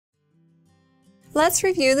Let's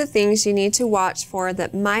review the things you need to watch for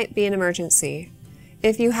that might be an emergency.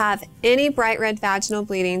 If you have any bright red vaginal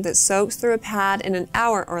bleeding that soaks through a pad in an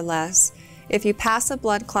hour or less, if you pass a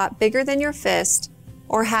blood clot bigger than your fist,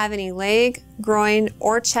 or have any leg, groin,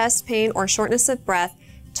 or chest pain or shortness of breath,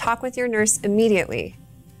 talk with your nurse immediately.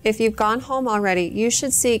 If you've gone home already, you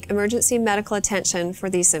should seek emergency medical attention for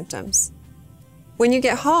these symptoms. When you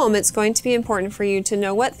get home, it's going to be important for you to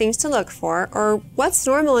know what things to look for or what's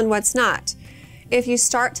normal and what's not. If you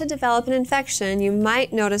start to develop an infection, you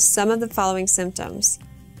might notice some of the following symptoms: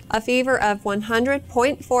 a fever of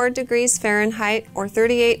 100.4 degrees Fahrenheit or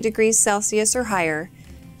 38 degrees Celsius or higher,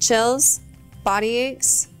 chills, body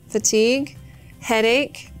aches, fatigue,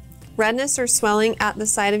 headache, redness or swelling at the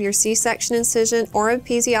site of your C-section incision or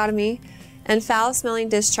episiotomy, and foul-smelling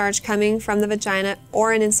discharge coming from the vagina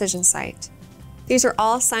or an incision site. These are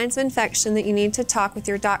all signs of infection that you need to talk with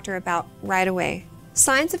your doctor about right away.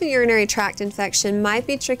 Signs of a urinary tract infection might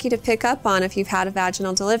be tricky to pick up on if you've had a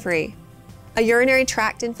vaginal delivery. A urinary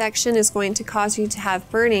tract infection is going to cause you to have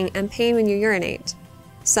burning and pain when you urinate.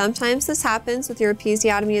 Sometimes this happens with your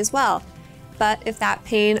episiotomy as well, but if that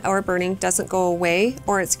pain or burning doesn't go away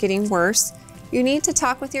or it's getting worse, you need to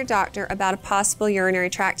talk with your doctor about a possible urinary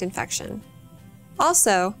tract infection.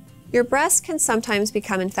 Also, your breasts can sometimes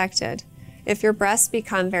become infected. If your breasts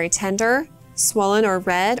become very tender, swollen or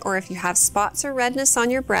red, or if you have spots or redness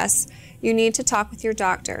on your breasts, you need to talk with your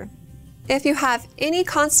doctor. If you have any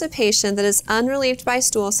constipation that is unrelieved by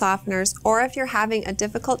stool softeners, or if you're having a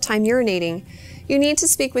difficult time urinating, you need to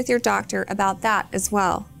speak with your doctor about that as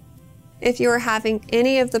well. If you are having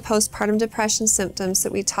any of the postpartum depression symptoms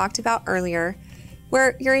that we talked about earlier,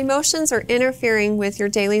 where your emotions are interfering with your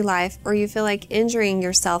daily life or you feel like injuring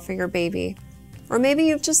yourself or your baby, or maybe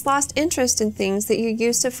you've just lost interest in things that you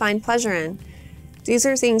used to find pleasure in, these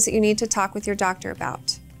are things that you need to talk with your doctor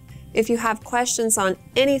about. If you have questions on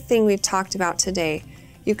anything we've talked about today,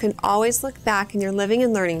 you can always look back in your Living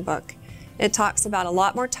and Learning book. It talks about a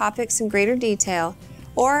lot more topics in greater detail,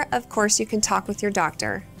 or of course you can talk with your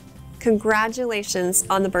doctor. Congratulations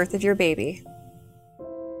on the birth of your baby.